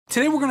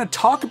Today we're going to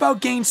talk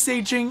about gain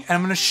staging, and I'm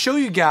going to show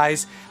you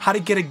guys how to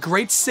get a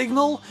great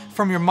signal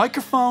from your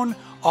microphone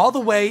all the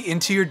way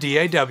into your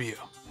DAW.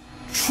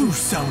 True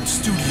Sound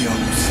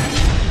Studios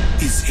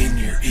is in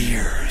your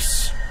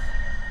ears.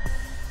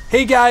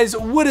 Hey guys,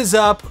 what is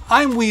up?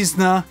 I'm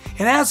Weezna,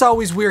 and as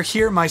always we're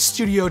here at my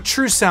studio,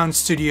 True Sound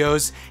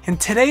Studios, and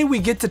today we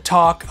get to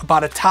talk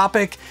about a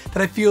topic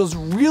that I feel is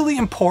really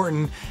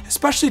important,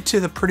 especially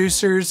to the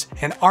producers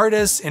and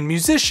artists and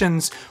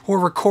musicians who are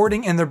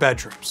recording in their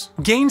bedrooms.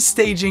 Gain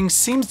staging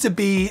seems to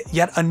be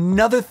yet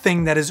another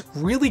thing that is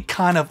really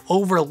kind of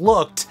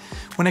overlooked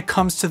when it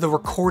comes to the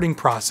recording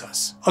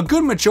process. A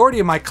good majority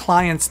of my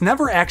clients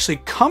never actually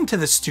come to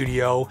the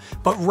studio,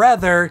 but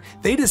rather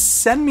they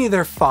just send me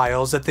their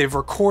files that they've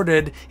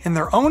recorded in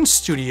their own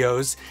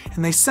studios,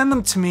 and they send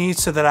them to me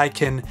so that I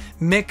can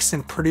mix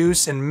and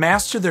produce and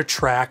master their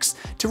tracks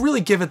to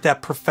really give it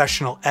that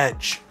professional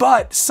edge.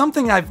 But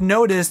something I've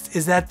noticed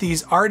is that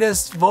these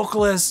artists,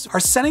 vocalists,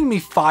 are sending me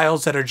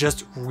files that are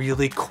just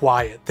really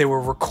quiet. They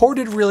were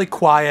recorded really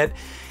quiet,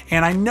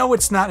 and I know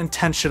it's not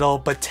intentional,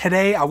 but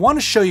today I want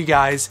to show you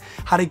guys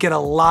how to get a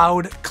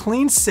loud,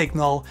 clean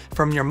signal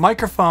from your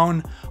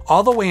microphone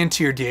all the way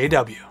into your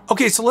DAW.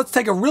 Okay, so let's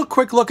take a real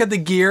quick look at the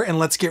gear and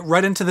let's get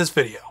right into this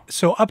video.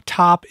 So up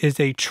top is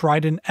a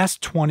Trident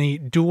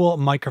S20 dual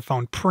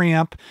microphone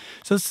preamp.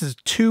 So this is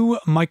two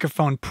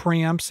microphone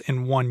preamps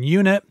in one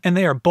unit, and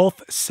they are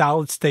both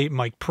solid state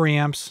mic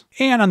preamps.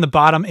 And on the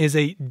bottom is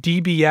a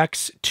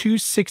DBX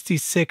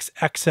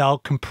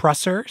 266XL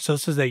compressor. So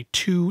this is a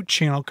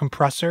 2-channel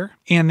compressor.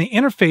 And the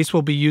interface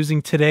we'll be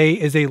using today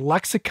is a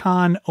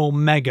Lexicon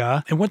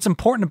Omega. And what's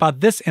important about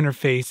this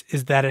interface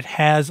is that it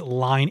has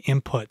line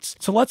inputs.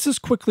 So let's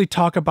just quickly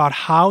talk about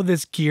how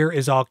this gear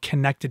is all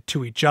connected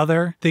to each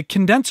other. The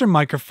condenser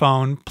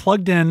microphone,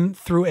 plugged in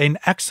through an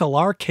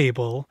XLR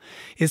cable,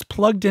 is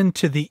plugged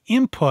into the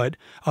input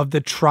of the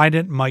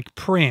Trident mic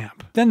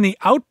preamp. Then the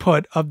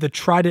output of the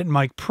Trident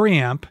mic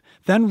preamp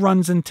then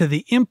runs into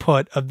the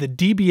input of the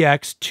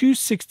DBX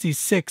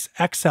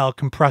 266XL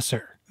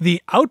compressor.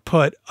 The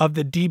output of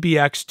the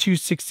DBX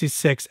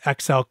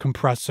 266XL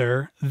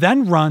compressor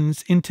then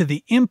runs into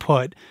the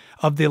input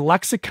of the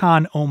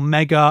Lexicon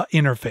Omega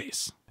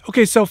interface.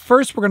 Okay, so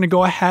first we're going to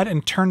go ahead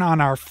and turn on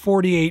our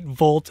 48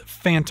 volt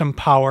phantom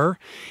power,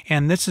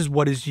 and this is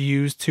what is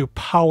used to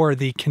power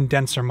the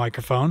condenser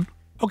microphone.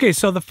 Okay,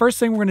 so the first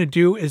thing we're going to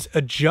do is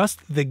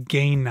adjust the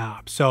gain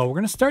knob. So we're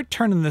going to start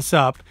turning this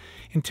up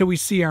until we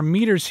see our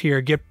meters here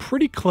get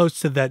pretty close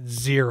to that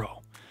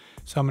 0.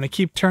 So I'm going to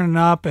keep turning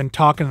up and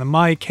talking to the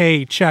mic.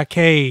 Hey, check,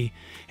 hey,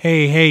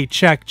 hey, hey,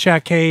 check,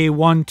 check, hey,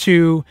 1,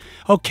 2.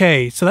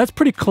 Okay, so that's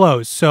pretty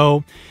close.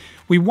 So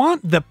we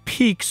want the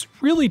peaks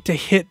really to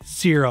hit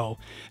 0.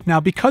 Now,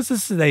 because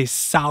this is a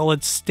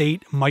solid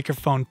state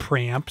microphone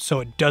preamp, so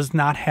it does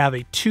not have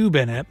a tube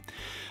in it,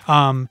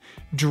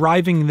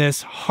 driving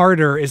this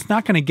harder is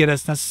not going to get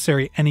us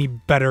necessarily any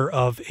better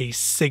of a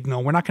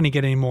signal. We're not going to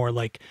get any more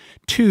like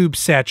tube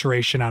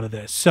saturation out of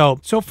this. So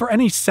for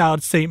any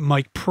solid state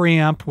mic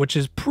preamp, which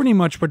is pretty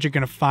much what you're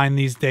going to find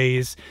these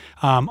days,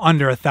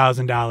 under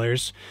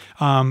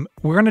 $1,000,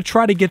 we're going to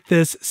try to get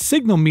this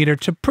signal meter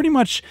to pretty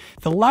much,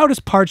 the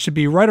loudest part should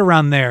be right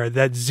around there,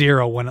 that 0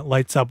 when it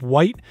lights up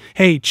white.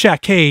 Hey,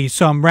 check, hey.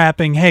 So I'm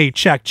rapping, hey,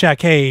 check,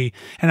 check, hey,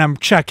 and I'm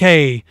check,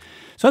 hey.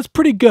 So that's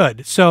pretty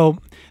good. So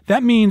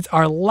that means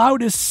our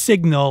loudest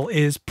signal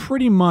is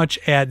pretty much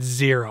at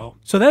 0.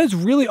 So that is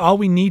really all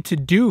we need to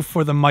do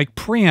for the mic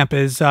preamp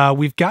is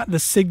we've got the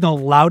signal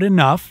loud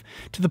enough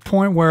to the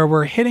point where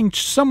we're hitting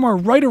somewhere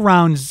right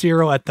around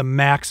 0 at the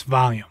max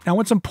volume. Now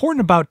what's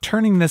important about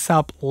turning this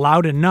up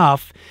loud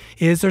enough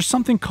is there's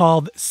something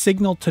called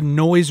signal to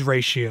noise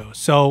ratio.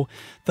 So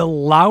the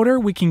louder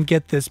we can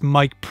get this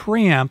mic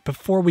preamp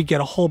before we get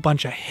a whole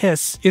bunch of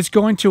hiss, it's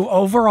going to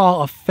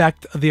overall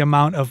affect the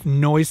amount of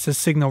noise to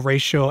signal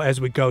ratio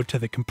as we go to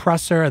the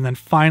compressor and then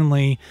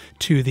finally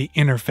to the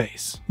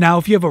interface. Now,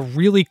 if you have a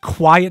really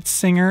quiet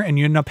singer and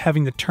you end up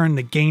having to turn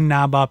the gain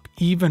knob up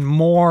even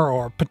more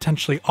or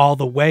potentially all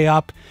the way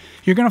up,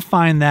 you're going to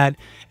find that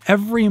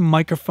every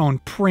microphone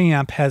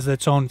preamp has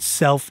its own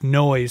self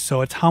noise,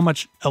 so it's how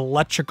much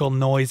electrical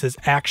noise is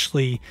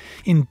actually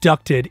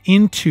inducted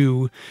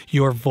into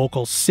your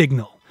vocal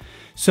signal.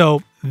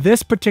 So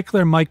this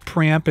particular mic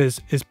preamp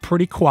is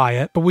pretty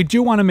quiet, but we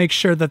do want to make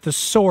sure that the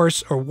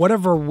source or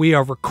whatever we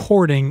are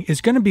recording is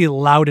going to be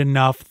loud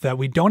enough that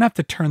we don't have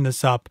to turn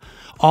this up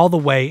all the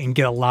way and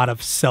get a lot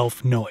of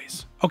self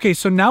noise. Okay,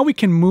 so now we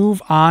can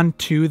move on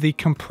to the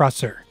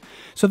compressor.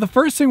 So the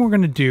first thing we're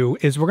going to do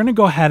is we're going to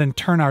go ahead and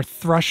turn our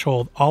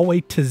threshold all the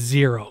way to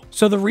 0.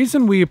 So the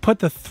reason we put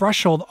the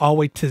threshold all the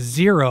way to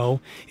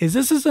 0 is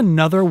this is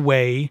another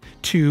way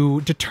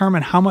to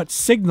determine how much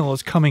signal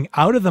is coming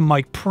out of the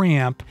mic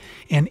preamp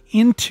and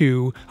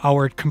into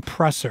our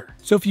compressor.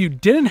 So if you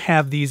didn't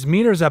have these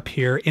meters up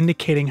here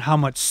indicating how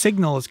much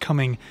signal is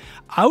coming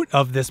out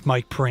of this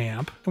mic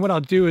preamp, and what I'll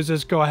do is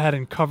just go ahead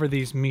and cover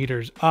these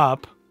meters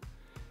up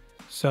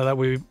so that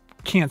we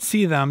can't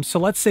see them. So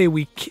let's say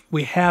we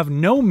have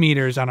no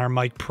meters on our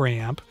mic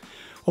preamp.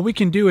 What we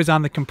can do is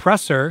on the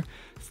compressor,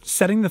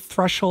 setting the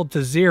threshold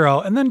to 0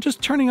 and then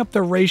just turning up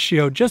the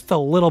ratio just a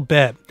little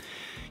bit,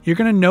 you're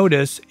going to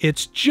notice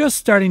it's just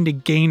starting to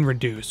gain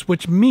reduce,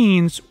 which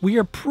means we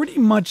are pretty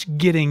much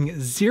getting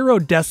 0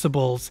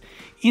 decibels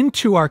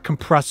into our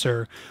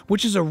compressor,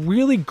 which is a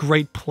really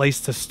great place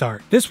to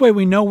start. This way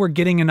we know we're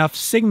getting enough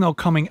signal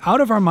coming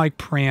out of our mic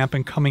preamp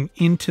and coming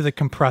into the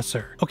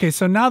compressor. Okay,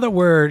 so now that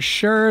we're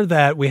sure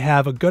that we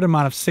have a good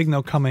amount of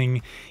signal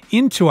coming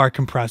into our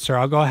compressor,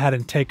 I'll go ahead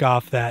and take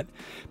off that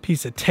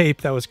piece of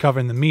tape that was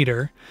covering the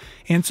meter.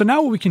 And so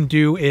now what we can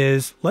do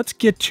is let's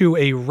get to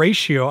a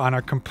ratio on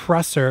our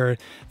compressor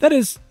that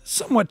is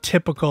somewhat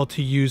typical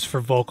to use for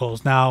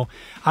vocals. Now,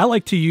 I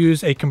like to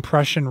use a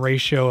compression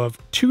ratio of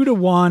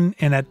 2:1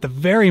 and at the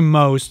very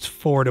most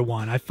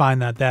 4:1. I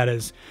find that that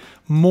is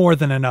more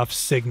than enough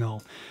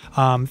signal.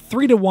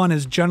 3:1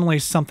 is generally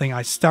something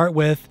I start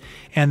with,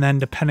 and then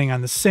depending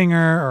on the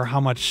singer or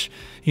how much,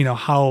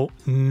 how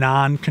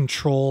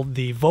non-controlled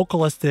the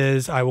vocalist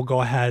is, I will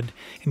go ahead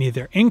and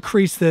either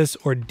increase this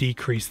or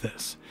decrease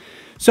this.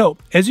 So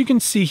as you can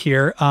see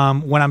here,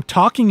 when I'm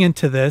talking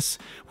into this,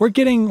 we're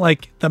getting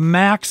like the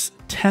max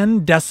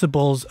 10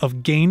 decibels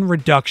of gain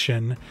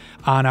reduction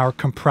on our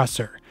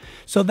compressor.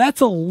 So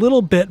that's a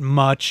little bit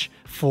much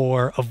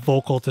for a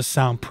vocal to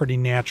sound pretty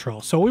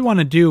natural. So what we want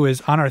to do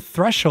is on our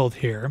threshold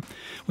here,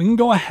 we can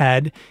go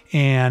ahead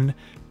and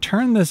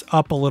turn this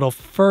up a little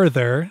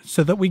further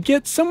so that we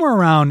get somewhere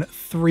around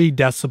 3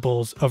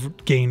 decibels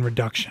of gain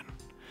reduction.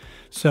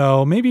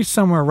 So maybe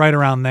somewhere right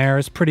around there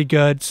is pretty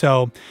good.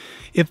 So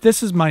if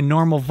this is my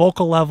normal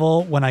vocal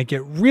level, when I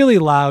get really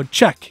loud,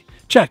 check,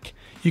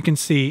 you can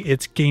see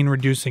it's gain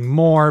reducing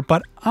more,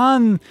 but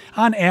on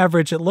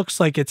average, it looks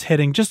like it's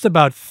hitting just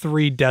about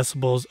 3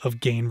 decibels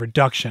of gain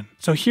reduction.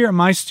 So here in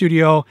my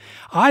studio,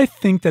 I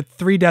think that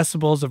 3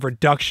 decibels of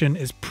reduction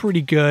is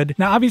pretty good.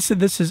 Now, obviously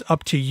this is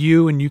up to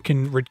you and you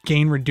can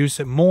gain reduce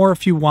it more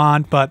if you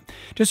want, but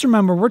just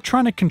remember, we're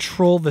trying to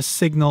control the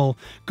signal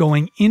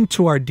going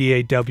into our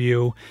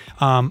DAW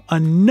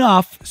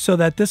enough so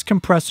that this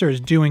compressor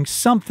is doing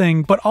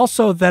something, but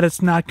also that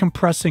it's not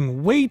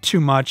compressing way too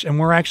much and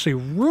we're actually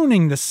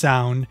ruining the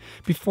sound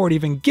before it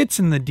even gets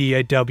in the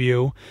DAW.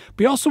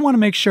 We also want to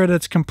make sure that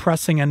it's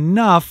compressing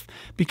enough,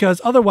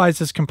 because otherwise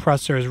this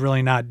compressor is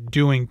really not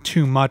doing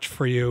too much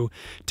for you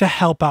to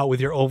help out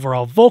with your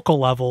overall vocal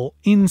level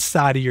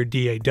inside of your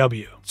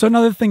DAW. So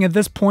another thing at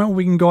this point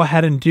we can go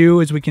ahead and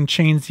do is we can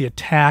change the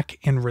attack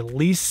and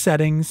release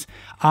settings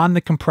on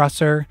the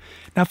compressor.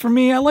 Now for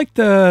me, I like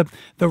the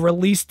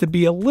release to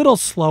be a little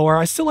slower.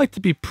 I still like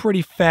to be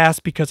pretty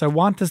fast because I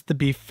want this to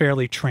be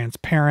fairly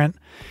transparent.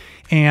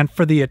 And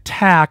for the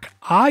attack,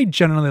 I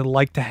generally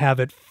like to have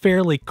it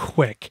fairly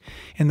quick.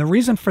 And the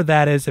reason for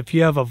that is if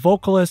you have a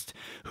vocalist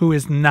who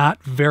is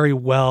not very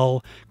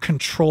well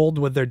controlled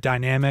with their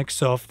dynamics,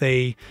 so if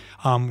they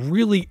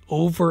really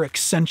over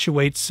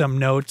accentuate some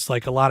notes,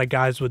 like a lot of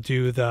guys would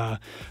do the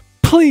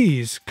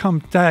please come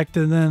back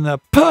and then the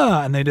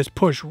puh, and they just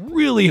push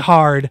really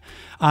hard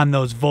on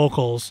those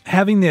vocals.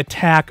 Having the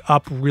attack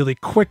up really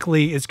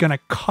quickly is going to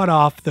cut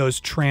off those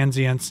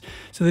transients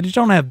so that you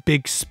don't have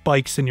big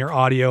spikes in your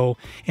audio,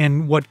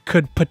 and what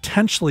could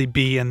potentially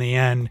be in the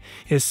end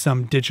is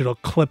some digital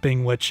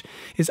clipping, which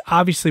is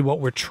obviously what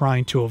we're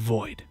trying to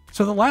avoid.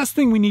 So the last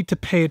thing we need to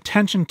pay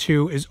attention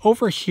to is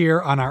over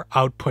here on our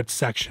output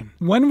section.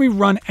 When we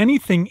run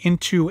anything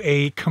into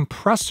a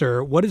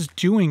compressor, what it's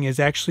doing is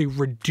actually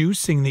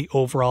reducing the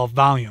overall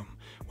volume.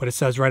 What it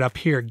says right up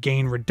here,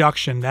 gain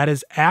reduction, that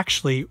is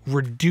actually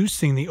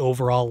reducing the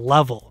overall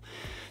level.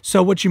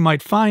 So what you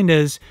might find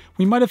is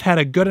we might have had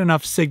a good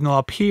enough signal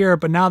up here,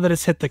 but now that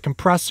it's hit the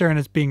compressor and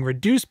it's being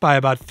reduced by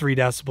about 3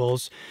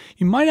 decibels,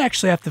 you might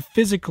actually have to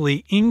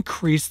physically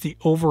increase the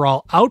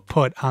overall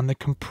output on the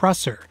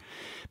compressor,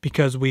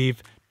 because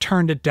we've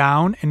turned it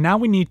down and now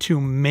we need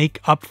to make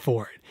up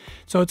for it.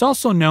 So it's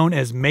also known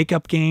as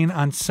makeup gain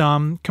on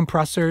some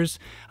compressors.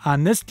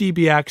 On this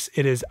DBX,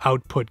 it is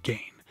output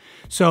gain.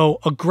 So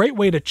a great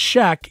way to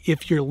check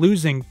if you're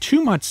losing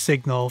too much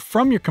signal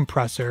from your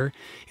compressor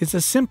is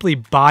to simply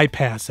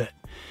bypass it.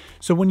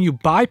 So when you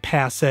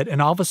bypass it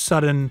and all of a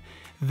sudden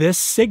this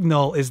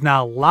signal is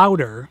now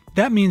louder,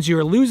 that means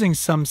you're losing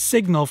some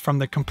signal from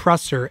the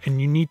compressor and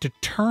you need to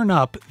turn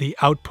up the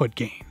output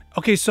gain.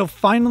 Okay, so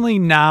finally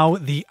now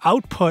the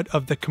output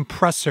of the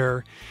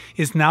compressor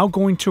is now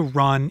going to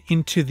run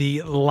into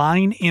the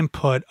line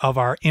input of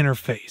our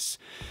interface.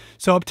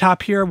 So up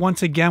top here,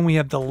 once again, we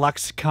have the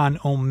Lexicon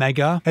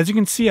Omega. As you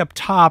can see up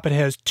top, it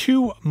has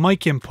 2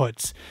 mic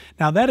inputs.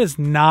 Now that is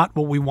not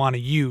what we want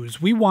to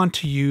use. We want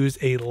to use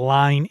a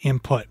line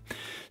input.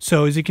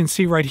 So as you can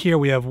see right here,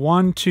 we have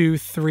 1, 2,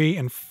 3,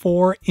 and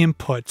 4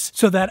 inputs.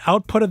 So that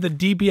output of the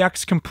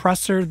DBX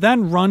compressor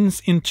then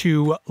runs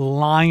into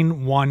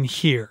line 1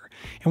 here.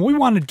 And what we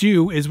want to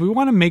do is we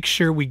want to make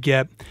sure we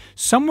get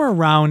somewhere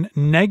around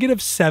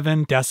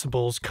 -7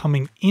 decibels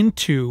coming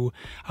into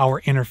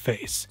our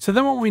interface. So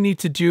then what we need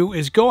to do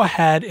is go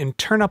ahead and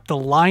turn up the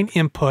line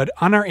input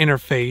on our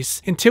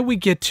interface until we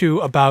get to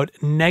about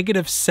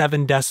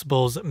 -7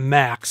 decibels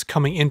max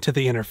coming into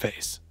the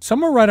interface.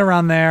 Somewhere right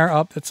around there.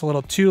 Oh, that's a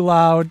little too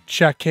loud.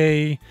 Check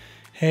A.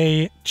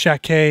 Hey,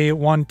 check A.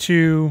 1,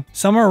 2.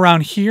 Somewhere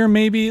around here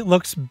maybe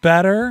looks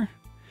better.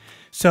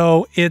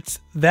 So it's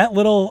that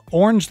little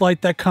orange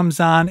light that comes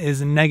on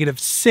is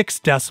 -6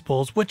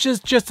 decibels, which is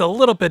just a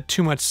little bit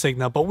too much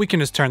signal, but we can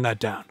just turn that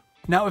down.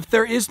 Now, if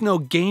there is no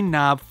gain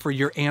knob for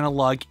your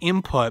analog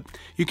input,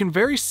 you can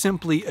very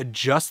simply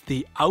adjust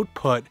the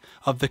output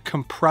of the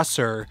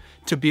compressor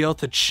to be able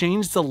to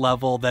change the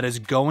level that is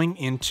going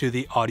into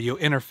the audio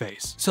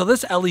interface. So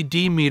this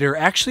LED meter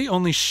actually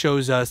only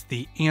shows us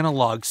the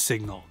analog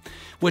signal,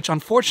 which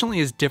unfortunately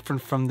is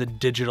different from the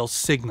digital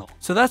signal.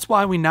 So that's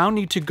why we now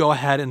need to go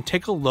ahead and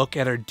take a look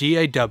at our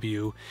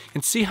DAW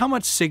and see how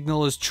much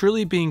signal is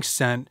truly being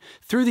sent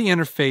through the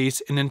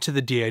interface and into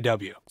the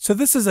DAW. So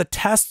this is a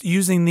test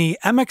using the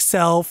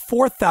MXL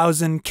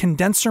 4000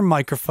 condenser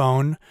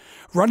microphone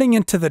running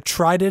into the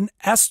Trident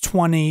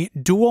S20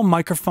 dual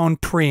microphone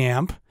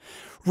preamp,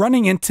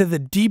 running into the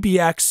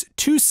DBX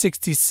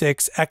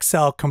 266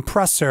 XL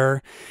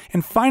compressor,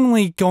 and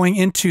finally going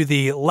into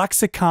the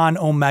Lexicon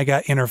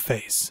Omega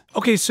interface.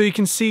 Okay, so you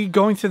can see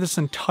going through this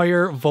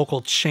entire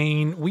vocal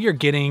chain, we are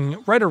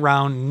getting right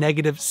around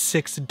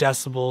 -6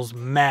 decibels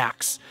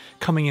max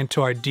coming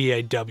into our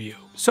DAW.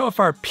 So if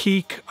our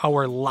peak,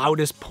 our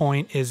loudest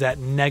point, is at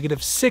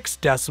 -6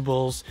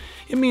 decibels,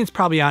 it means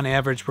probably on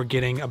average we're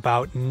getting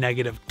about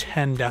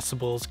 -10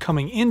 decibels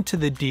coming into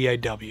the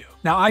DAW.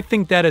 Now I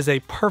think that is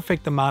a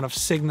perfect amount of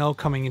signal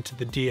coming into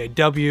the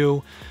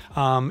DAW.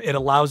 It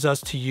allows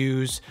us to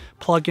use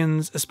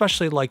plugins,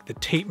 especially like the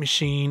tape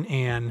machine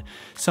and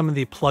some of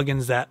the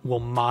plugins that will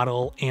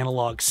model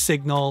analog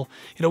signal.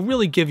 It'll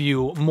really give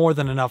you more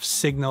than enough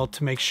signal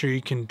to make sure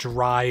you can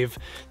drive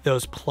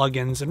those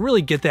plugins and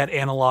really get that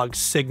analog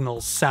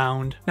signal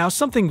sound. Now,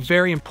 something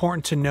very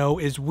important to know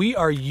is we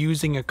are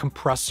using a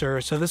compressor.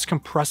 So this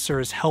compressor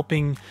is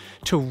helping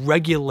to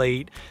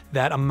regulate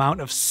that amount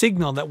of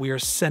signal that we are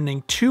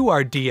sending to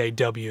our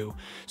DAW.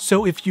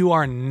 So if you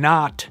are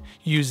not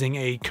using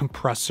a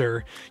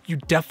compressor, you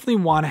definitely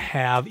want to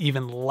have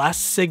even less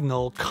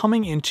signal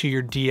coming into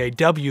your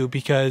DAW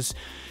because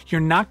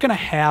you're not going to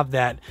have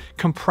that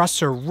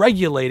compressor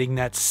regulating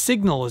that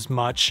signal as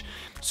much.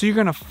 So you're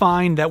going to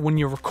find that when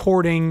you're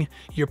recording,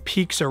 your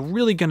peaks are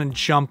really going to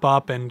jump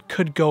up and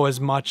could go as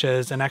much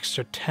as an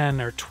extra 10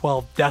 or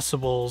 12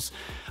 decibels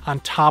on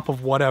top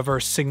of whatever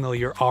signal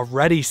you're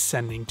already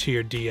sending to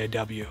your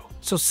DAW.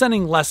 So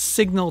sending less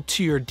signal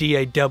to your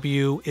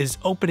DAW is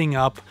opening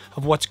up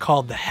of what's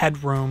called the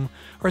headroom,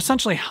 or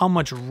essentially how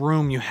much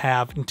room you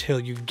have until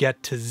you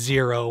get to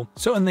 0.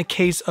 So in the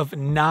case of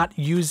not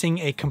using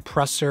a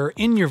compressor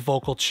in your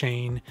vocal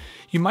chain,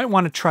 you might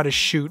want to try to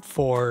shoot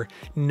for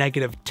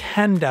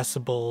 -10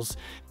 decibels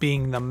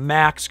being the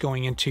max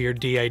going into your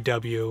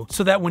DAW,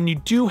 so that when you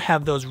do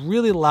have those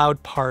really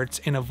loud parts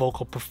in a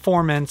vocal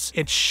performance,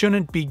 it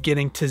shouldn't be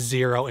getting to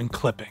 0 and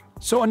clipping.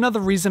 So another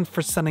reason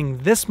for sending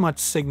this much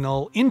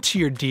signal into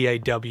your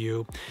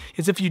DAW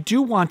is if you do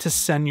want to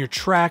send your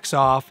tracks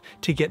off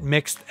to get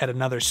mixed at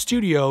another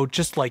studio,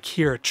 just like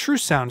here at True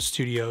Sound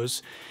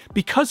Studios,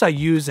 because I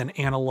use an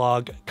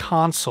analog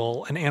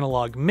console, an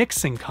analog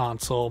mixing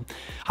console,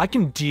 I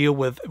can deal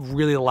with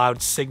really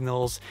loud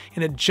signals,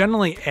 and it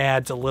generally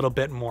adds a little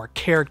bit more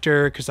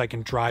character because I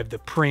can drive the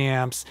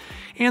preamps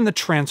and the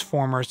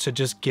transformers to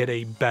just get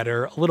a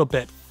better, a little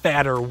bit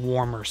fatter,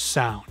 warmer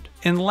sound.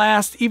 And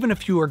last, even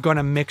if you are going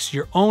to mix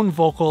your own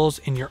vocals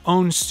in your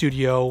own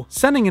studio,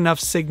 sending enough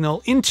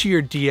signal into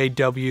your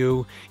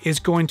DAW is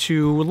going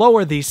to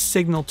lower the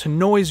signal to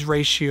noise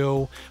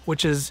ratio,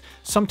 which is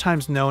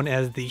sometimes known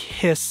as the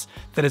hiss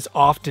that is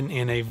often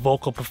in a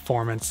vocal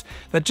performance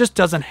that just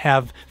doesn't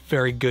have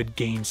very good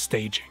gain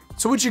staging.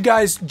 So what you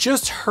guys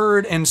just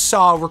heard and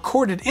saw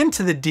recorded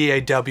into the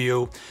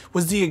DAW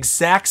was the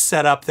exact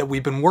setup that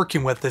we've been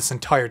working with this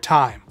entire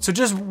time. So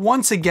just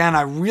once again,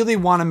 I really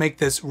want to make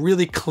this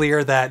really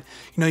clear that,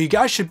 you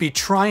guys should be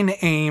trying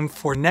to aim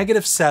for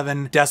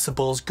 -7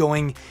 decibels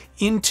going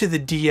into the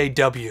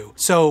DAW.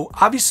 So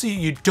obviously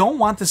you don't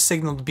want the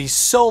signal to be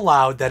so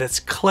loud that it's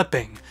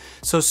clipping.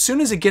 So as soon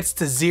as it gets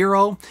to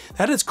 0,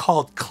 that is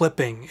called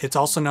clipping. It's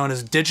also known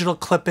as digital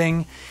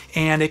clipping,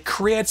 and it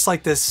creates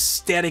like this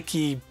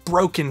staticky,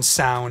 broken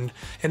sound.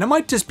 And it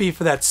might just be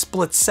for that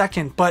split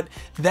second, but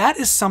that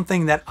is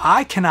something that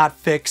I cannot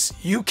fix,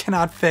 you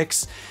cannot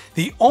fix.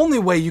 The only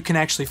way you can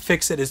actually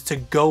fix it is to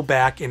go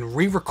back and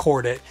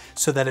re-record it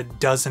so that it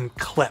doesn't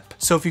clip.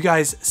 So if you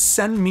guys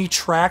send me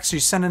tracks, or you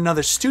send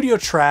another studio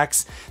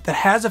tracks that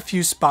has a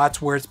few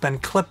spots where it's been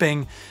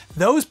clipping,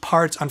 those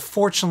parts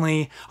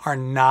unfortunately are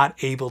not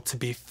able to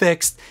be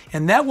fixed,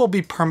 and that will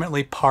be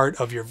permanently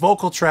part of your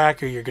vocal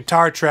track or your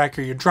guitar track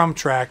or your drum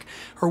track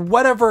or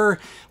whatever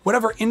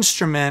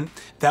instrument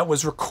that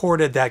was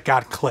recorded that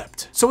got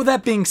clipped. So with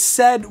that being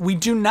said, we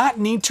do not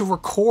need to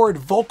record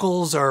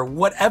vocals or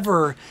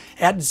whatever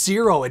at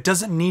 0. It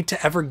doesn't need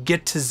to ever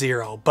get to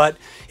 0, but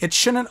it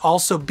shouldn't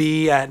also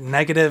be at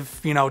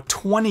negative,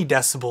 20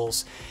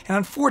 decibels. And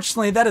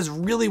unfortunately, that is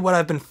really what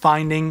I've been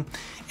finding.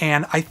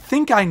 And I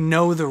think I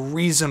know the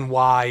reason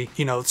why,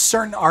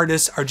 certain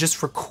artists are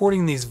just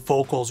recording these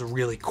vocals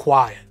really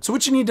quiet. So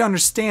what you need to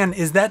understand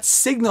is that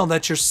signal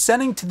that you're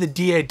sending to the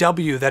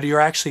DAW, that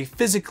you're actually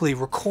physically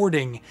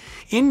recording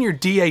in your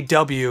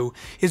DAW,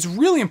 is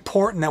really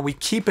important that we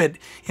keep it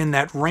in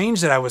that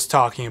range that I was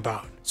talking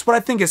about. So what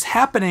I think is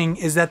happening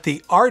is that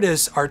the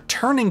artists are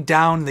turning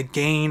down the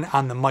gain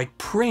on the mic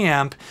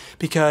preamp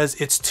because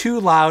it's too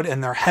loud in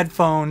their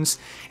headphones,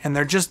 and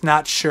they're just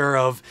not sure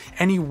of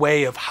any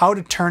way of how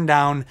to turn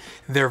down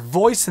their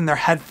voice in their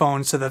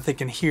headphones so that they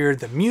can hear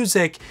the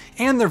music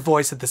and their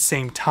voice at the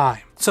same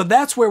time. So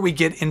that's where we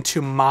get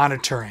into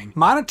monitoring.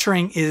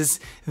 Monitoring is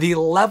the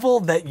level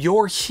that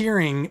you're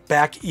hearing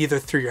back either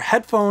through your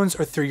headphones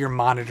or through your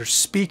monitor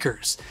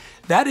speakers.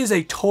 That is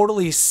a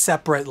totally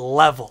separate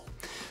level.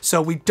 So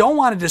we don't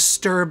want to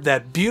disturb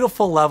that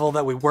beautiful level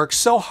that we work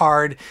so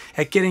hard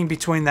at getting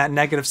between that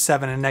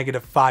 -7 and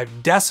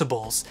 -5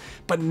 decibels.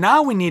 But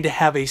now we need to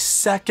have a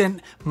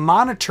second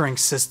monitoring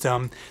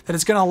system that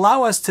is going to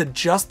allow us to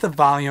adjust the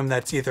volume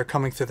that's either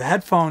coming through the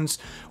headphones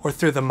or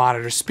through the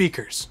monitor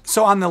speakers.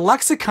 So on the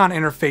Lexicon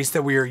interface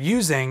that we are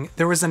using,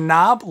 there was a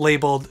knob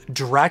labeled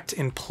Direct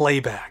and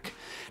Playback.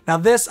 Now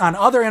this on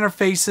other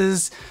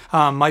interfaces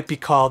might be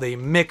called a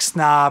mix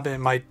knob. It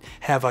might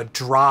have a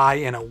dry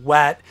and a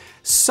wet,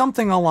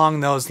 something along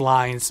those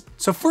lines.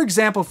 So for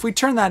example, if we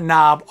turn that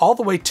knob all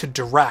the way to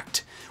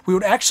direct, we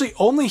would actually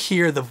only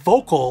hear the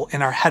vocal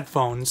in our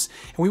headphones,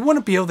 and we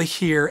wouldn't be able to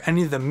hear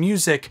any of the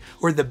music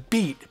or the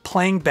beat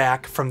playing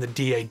back from the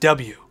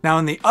DAW. Now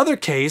in the other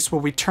case,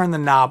 where we turn the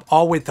knob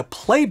all the way to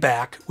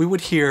playback, we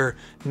would hear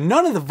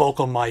none of the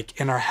vocal mic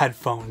in our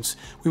headphones.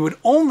 We would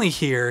only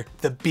hear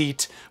the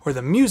beat or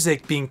the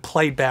music being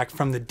played back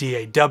from the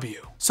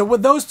DAW. So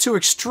with those two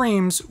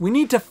extremes, we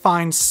need to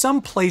find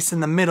some place in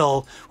the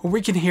middle where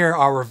we can hear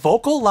our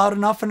vocal loud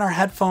enough in our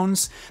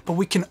headphones, but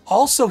we can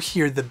also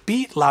hear the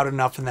beat loud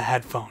enough in the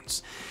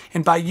headphones.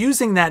 And by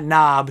using that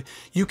knob,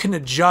 you can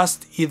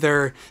adjust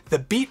either the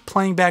beat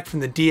playing back from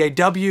the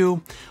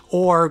DAW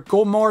or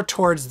go more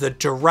towards the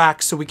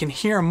direct so we can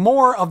hear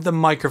more of the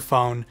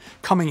microphone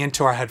coming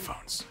into our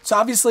headphones. So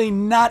obviously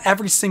not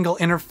every single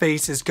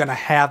interface is going to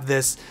have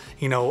this,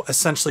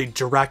 essentially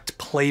direct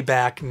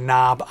playback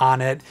knob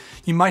on it.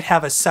 You might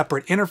have a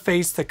separate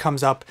interface that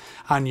comes up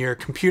on your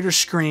computer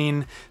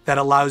screen that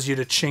allows you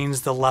to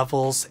change the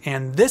levels,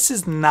 and this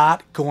is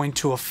not going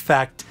to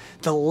affect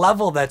the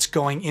level that's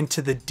going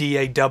into the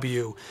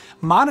DAW.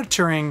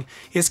 Monitoring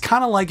is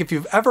kind of like if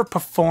you've ever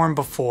performed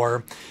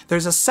before,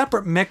 there's a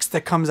separate mix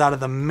that comes out of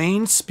the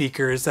main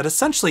speakers that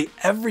essentially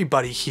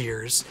everybody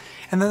hears.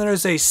 And then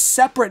there's a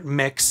separate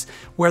mix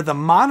where the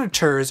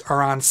monitors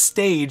are on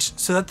stage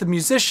so that the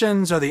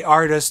musicians or the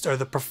artist or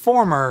the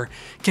performer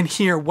can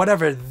hear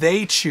whatever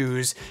they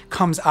choose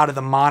comes out of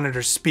the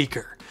monitor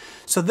speaker.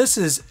 So this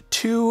is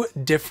two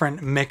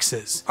different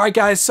mixes. All right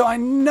guys, so I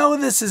know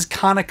this is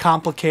kind of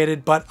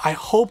complicated, but I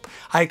hope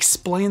I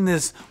explained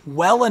this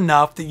well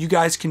enough that you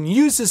guys can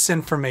use this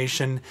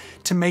information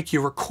to make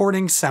your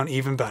recordings sound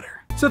even better.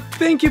 So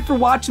thank you for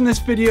watching this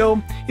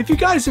video. If you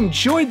guys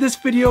enjoyed this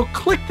video,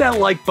 click that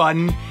like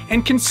button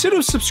and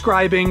consider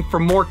subscribing for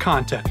more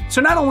content.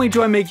 So not only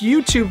do I make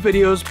YouTube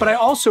videos, but I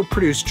also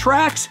produce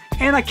tracks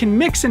and I can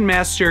mix and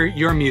master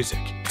your music.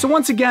 So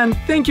once again,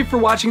 thank you for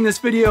watching this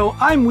video.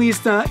 I'm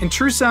Weezna, and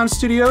True Sound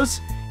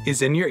Studios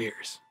is in your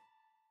ears.